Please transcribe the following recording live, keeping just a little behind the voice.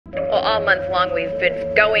all month long we've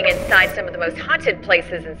been going inside some of the most haunted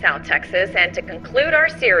places in South Texas, and to conclude our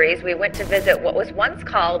series, we went to visit what was once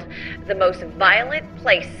called the most violent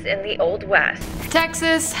place in the Old West.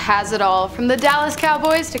 Texas has it all, from the Dallas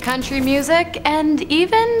Cowboys to country music, and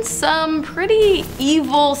even some pretty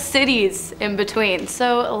evil cities in between,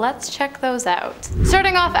 so let's check those out.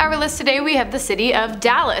 Starting off our list today, we have the city of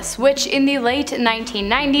Dallas, which in the late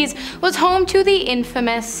 1990s was home to the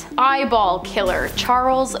infamous eyeball killer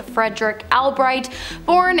Charles Frederick Albright,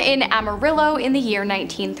 born in Amarillo in the year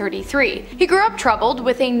 1933. He grew up troubled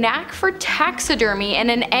with a knack for taxidermy and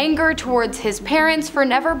an anger towards his parents for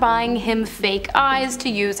never buying him fake eyes to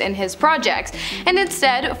use in his projects, and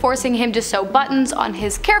instead forcing him to sew buttons on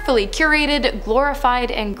his carefully curated, glorified,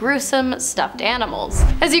 and gruesome stuffed animals.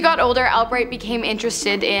 As he got older, Albright became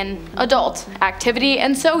interested in adult activity,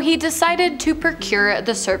 and so he decided to procure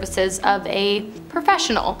the services of a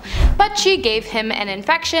professional. But she gave him an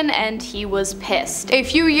infection and he was pissed. A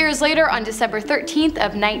few years later, on December 13th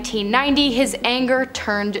of 1990, his anger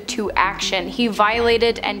turned to action. He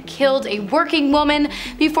violated and killed a working woman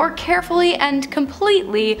before carefully and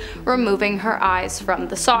completely removing her eyes from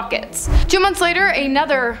the sockets. 2 months later,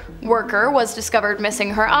 another worker was discovered missing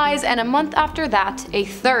her eyes, and a month after that, a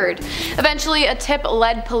third. Eventually, a tip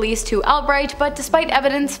led police to Albright, but despite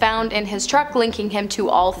evidence found in his truck linking him to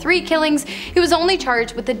all three killings, he was only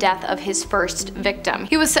charged with the death of his first victim.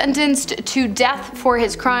 He was sentenced to death for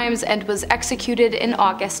his crimes and was executed in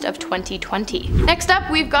August of 2020. Next up,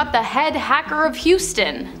 we've got the head hacker of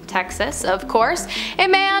Houston, Texas, of course, a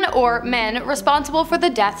man or men responsible for the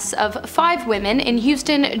deaths of 5 women in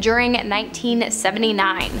Houston during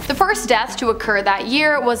 1979. The first death to occur that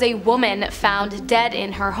year was a woman found dead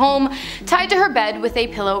in her home, tied to her bed with a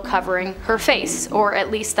pillow covering her face, or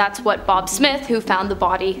at least that's what Bob Smith, who found the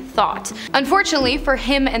body, thought. Unfortunately for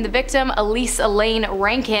him and the victim, Elise Elaine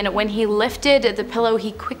Rankin, when he lifted the pillow,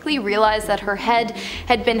 he quickly realized that her head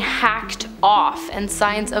had been hacked off, and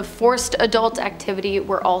signs of forced adult activity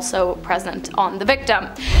were also present on the victim.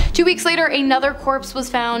 2 weeks later, another corpse was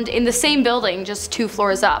found in the same building, just 2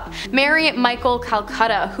 floors up. Mary Michael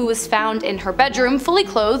Calcutta, who was found in her bedroom, fully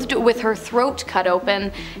clothed with her throat cut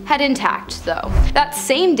open, head intact though. That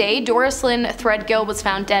same day, Doris Lynn Threadgill was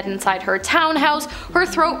found dead inside her townhouse, her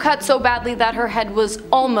throat cut so badly that her head was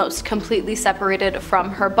almost completely separated from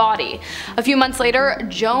her body. A few months later,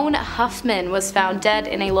 Joan Huffman was found dead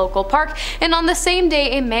in a local park, and on the same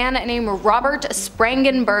day, a man named Robert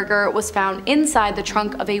Sprangenberger was found inside the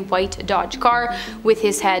trunk of a white Dodge car with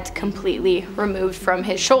his head completely removed from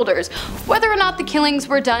his shoulders. Whether or not the killings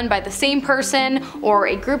were done by the same person or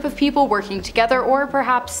a group of people working together, or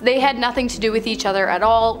perhaps they had nothing to do with each other at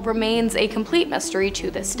all, remains a complete mystery to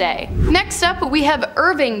this day. Next up, we have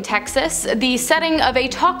Irving, Texas, the setting of a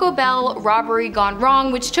Taco Bell robbery gone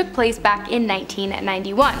wrong, which took place back in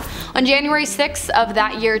 1991. On January 6th of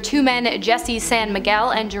that year, 2 men, Jesse San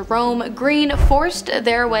Miguel and Jerome Green, forced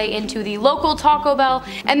their way into the local Taco Bell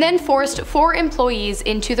and then forced 4 employees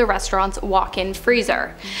into the restaurant's walk-in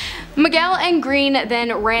freezer. Miguel and Green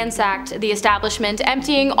then ransacked the establishment,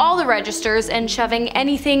 emptying all the registers and shoving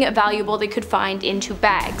anything valuable they could find into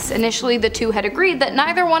bags. Initially, the two had agreed that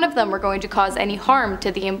neither one of them were going to cause any harm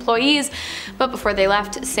to the employees, but before they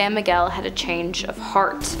left, San Miguel had a change of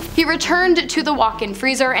heart. He returned to the walk-in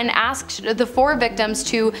freezer and asked the 4 victims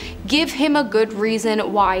to give him a good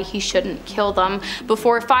reason why he shouldn't kill them,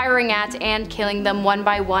 before firing at and killing them one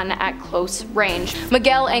by one at close range.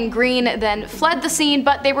 Miguel and Green then fled the scene,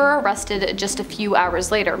 but they were arrested just a few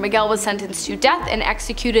hours later. Miguel was sentenced to death and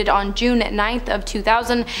executed on June 9th of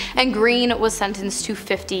 2000, and Green was sentenced to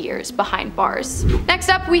 50 years behind bars. Next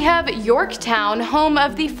up, we have Yorktown, home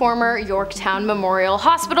of the former Yorktown Memorial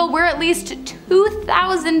Hospital, where at least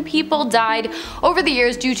 2,000 people died over the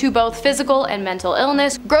years due to both physical and mental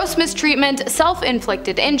illness, gross mistreatment,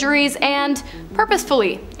 self-inflicted injuries, and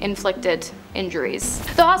purposefully inflicted injuries.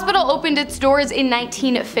 The hospital opened its doors in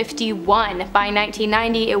 1951. By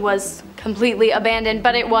 1990, it was completely abandoned,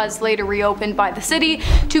 but it was later reopened by the city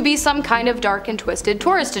to be some kind of dark and twisted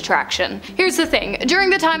tourist attraction. Here's the thing,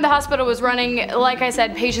 during the time the hospital was running, like I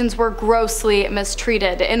said, patients were grossly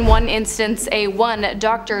mistreated. In one instance,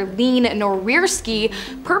 Dr. Lean Norwierski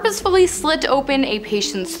purposefully slit open a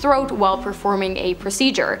patient's throat while performing a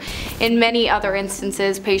procedure. In many other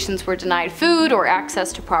instances, patients were denied food or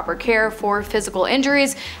access to proper care for physical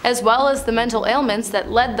injuries, as well as the mental ailments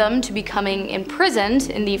that led them to becoming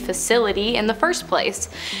imprisoned in the facility facility in the first place.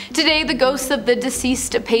 Today, the ghosts of the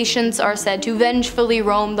deceased patients are said to vengefully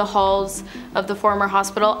roam the halls of the former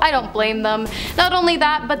hospital. I don't blame them. Not only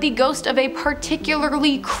that, but the ghost of a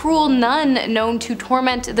particularly cruel nun known to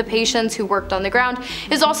torment the patients who worked on the ground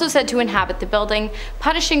is also said to inhabit the building,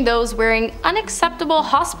 punishing those wearing unacceptable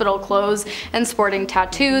hospital clothes and sporting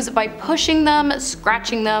tattoos by pushing them,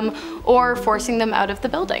 scratching them, or forcing them out of the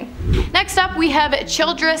building. Next up, we have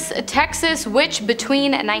Childress, Texas, which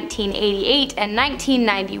between 1988 and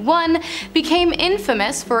 1991 became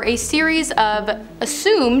infamous for a series of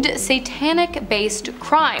assumed satanic-based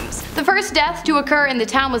crimes. The first death to occur in the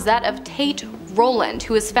town was that of Tate Rowland,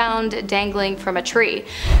 who was found dangling from a tree.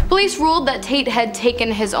 Police ruled that Tate had taken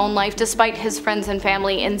his own life despite his friends and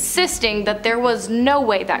family insisting that there was no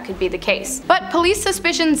way that could be the case. But police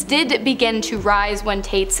suspicions did begin to rise when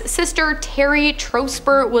Tate's sister, Terry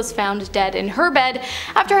Trosper, was found dead in her bed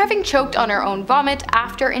after having choked on her own vomit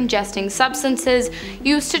after ingesting substances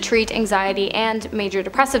used to treat anxiety and major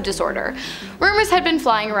depressive disorder. Rumors had been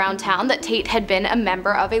flying around town that Tate had been a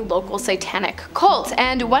member of a local satanic cult,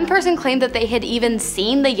 and one person claimed that they had even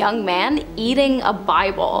seen the young man eating a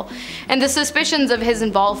Bible. And the suspicions of his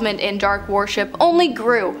involvement in dark worship only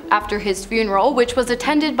grew after his funeral, which was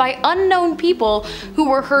attended by unknown people who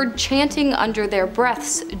were heard chanting under their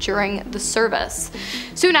breaths during the service.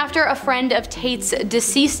 Soon after, a friend of Tate's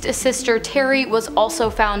deceased sister Terry was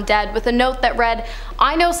also found dead with a note that read,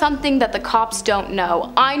 "I know something that the cops don't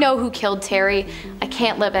know. I know who killed Terry. I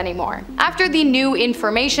can't live anymore." After the new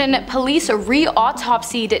information, police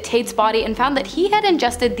re-autopsied Tate's body and found that he had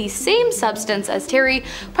ingested the same substance as Terry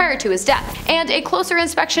prior to his death. And a closer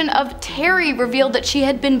inspection of Terry revealed that she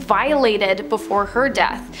had been violated before her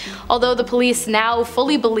death. Although the police now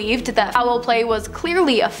fully believed that foul play was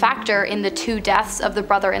clearly a factor in the two deaths of the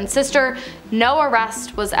brother and sister, no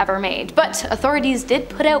arrest was ever made. But authorities did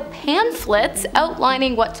put out pamphlets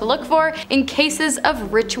outlining what to look for in cases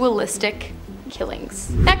of ritualistic killings.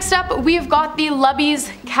 Next up, we've got the Lubby's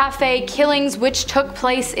Cafe killings, which took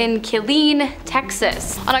place in Killine,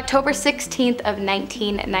 Texas. On October 16th of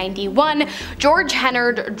 1991, George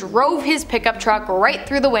Hennard drove his pickup truck right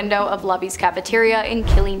through the window of Lubby's Cafeteria in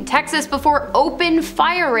Killine, Texas before open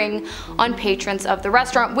firing on patrons of the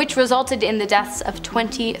restaurant, which resulted in the deaths of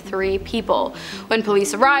 23 people. When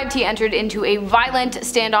police arrived, he entered into a violent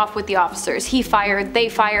standoff with the officers. He fired, they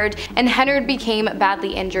fired, and Hennard became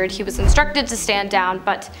badly injured. He was instructed to stand down,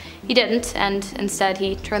 but he didn't, and instead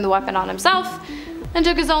he turned the weapon on himself and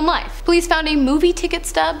took his own life. Police found a movie ticket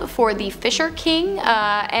stub for the Fisher King,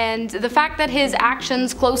 and the fact that his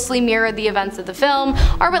actions closely mirrored the events of the film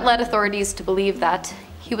are what led authorities to believe that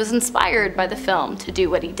he was inspired by the film to do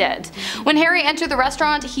what he did. When Harry entered the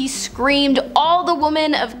restaurant, he screamed, "All the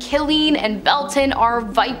women of Killine and Belton are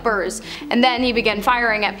vipers," and then he began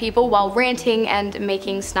firing at people while ranting and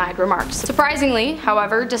making snide remarks. Surprisingly,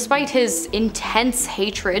 however, despite his intense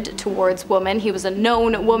hatred towards women, he was a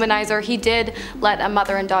known womanizer, he did let a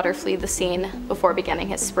mother and daughter flee the scene before beginning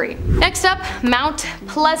his spree. Next up, Mount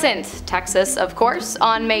Pleasant, Texas, of course.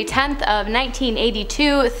 On May 10th of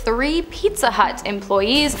 1982, 3 Pizza Hut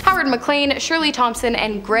employees, Howard McLean, Shirley Thompson,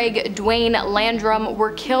 and Greg Dwayne Landrum,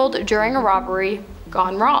 were killed during a robbery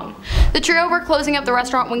gone wrong. The trio were closing up the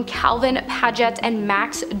restaurant when Calvin Paget and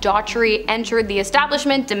Max Daughtry entered the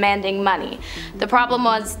establishment demanding money. The problem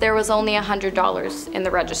was there was only $100 in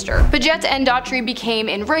the register. Paget and Daughtry became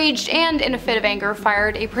enraged and, in a fit of anger,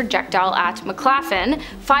 fired a projectile at McLaughlin,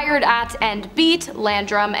 fired at and beat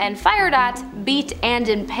Landrum, and fired at, beat, and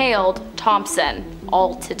impaled Thompson,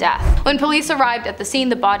 all to death. When police arrived at the scene,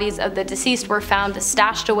 the bodies of the deceased were found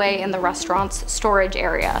stashed away in the restaurant's storage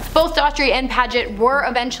area. Both Daughtry and Paget were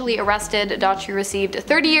eventually arrested. Daughtry received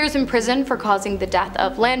 30 years in prison for causing the death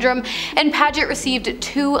of Landrum, and Paget received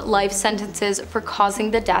 2 life sentences for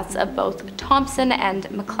causing the deaths of both Thompson and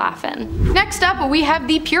McLaughlin. Next up, we have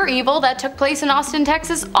the pure evil that took place in Austin,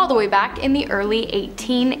 Texas all the way back in the early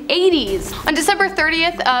 1880s. On December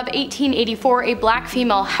 30th of 1884, a black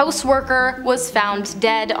female house worker was found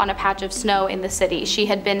dead on a patch of snow in the city. She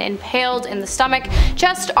had been impaled in the stomach,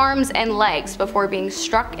 chest, arms, and legs before being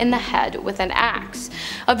struck in the head with an axe.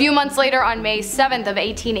 A few months later, on May 7th of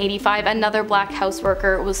 1885, another black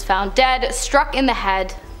houseworker was found dead, struck in the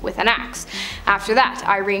head with an axe. After that,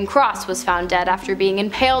 Irene Cross was found dead after being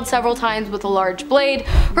impaled several times with a large blade.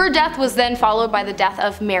 Her death was then followed by the death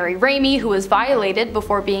of Mary Ramey, who was violated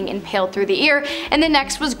before being impaled through the ear, and the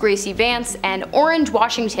next was Gracie Vance and Orange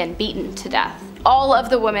Washington, beaten to death. All of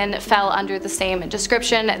the women fell under the same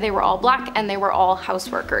description. They were all black and they were all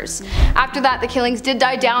houseworkers. After that, the killings did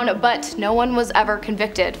die down, but no one was ever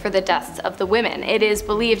convicted for the deaths of the women. It is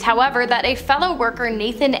believed, however, that a fellow worker,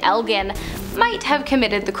 Nathan Elgin, might have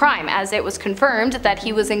committed the crime, as it was confirmed that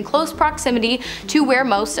he was in close proximity to where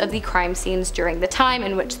most of the crime scenes during the time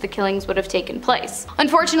in which the killings would have taken place.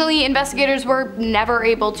 Unfortunately, investigators were never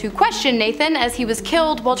able to question Nathan, as he was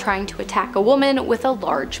killed while trying to attack a woman with a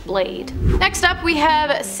large blade. Next up, we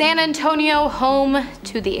have San Antonio, home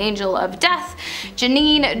to the angel of death,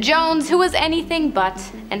 Janine Jones, who was anything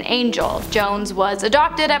but an angel. Jones was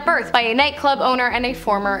adopted at birth by a nightclub owner and a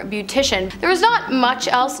former beautician. There was not much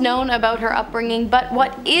else known about her upbringing, but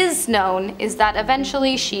what is known is that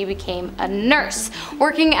eventually she became a nurse,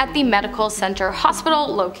 working at the Medical Center Hospital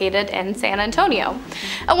located in San Antonio.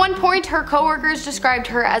 At one point, her coworkers described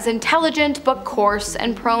her as intelligent but coarse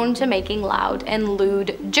and prone to making loud and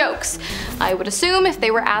lewd jokes. I would assume if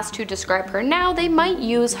they were asked to describe her now, they might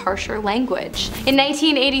use harsher language. In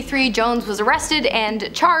 1983, Jones was arrested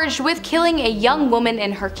and charged with killing a young woman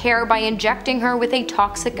in her care by injecting her with a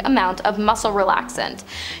toxic amount of muscle relaxant.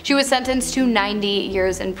 She was sentenced to 90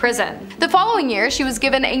 years in prison. The following year, she was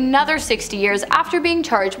given another 60 years after being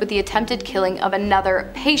charged with the attempted killing of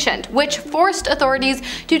another patient, which forced authorities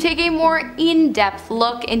to take a more in-depth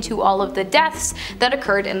look into all of the deaths that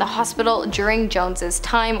occurred in the hospital during Jones's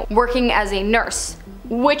time working as a nurse,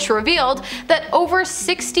 which revealed that over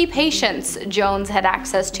 60 patients Jones had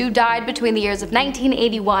access to died between the years of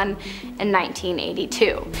 1981 and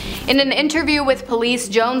 1982. In an interview with police,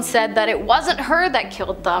 Jones said that it wasn't her that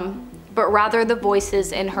killed them, but rather the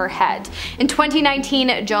voices in her head. In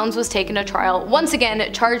 2019, Jones was taken to trial, once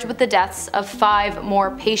again charged with the deaths of 5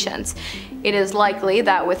 more patients. It is likely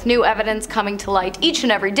that with new evidence coming to light each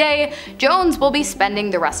and every day, Jones will be spending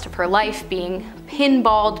the rest of her life being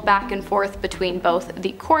pinballed back and forth between both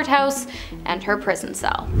the courthouse and her prison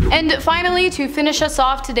cell. And finally, to finish us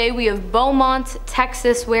off today, we have Beaumont,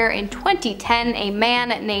 Texas, where in 2010 a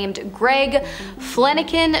man named Greg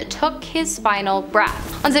Flanagan took his final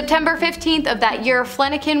breath. On September 15th of that year,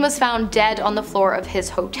 Flanagan was found dead on the floor of his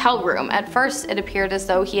hotel room. At first, it appeared as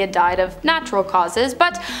though he had died of natural causes,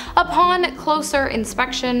 but upon closer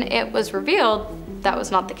inspection, it was revealed that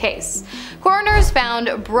was not the case. Coroners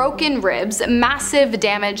found broken ribs, massive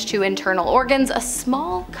damage to internal organs, a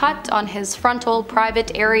small cut on his frontal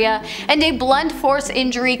private area, and a blunt force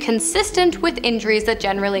injury consistent with injuries that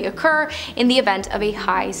generally occur in the event of a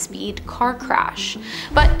high-speed car crash.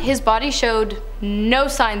 But his body showed no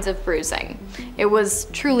signs of bruising. It was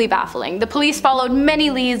truly baffling. The police followed many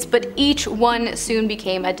leads, but each one soon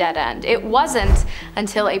became a dead end. It wasn't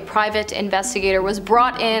until a private investigator was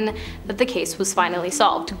brought in that the case was finally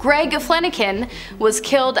solved. Greg Flanagan was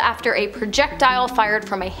killed after a projectile fired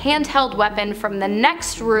from a handheld weapon from the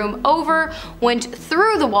next room over went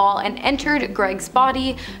through the wall and entered Greg's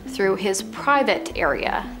body through his private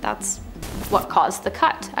area. That's what caused the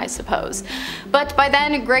cut, I suppose. But by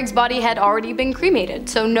then, Greg's body had already been cremated,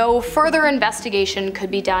 so no further investigation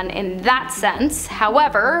could be done in that sense.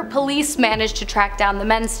 However, police managed to track down the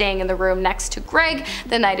men staying in the room next to Greg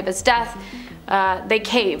the night of his death. They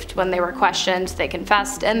caved when they were questioned, they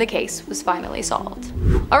confessed, and the case was finally solved.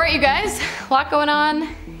 Alright, you guys, a lot going on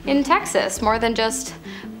in Texas, more than just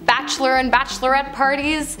bachelor and bachelorette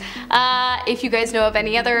parties. If you guys know of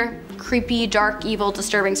any other creepy, dark, evil,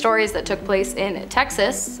 disturbing stories that took place in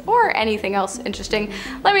Texas, or anything else interesting,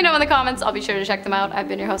 let me know in the comments. I'll be sure to check them out. I've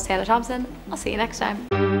been your host, Hannah Thompson. I'll see you next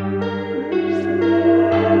time.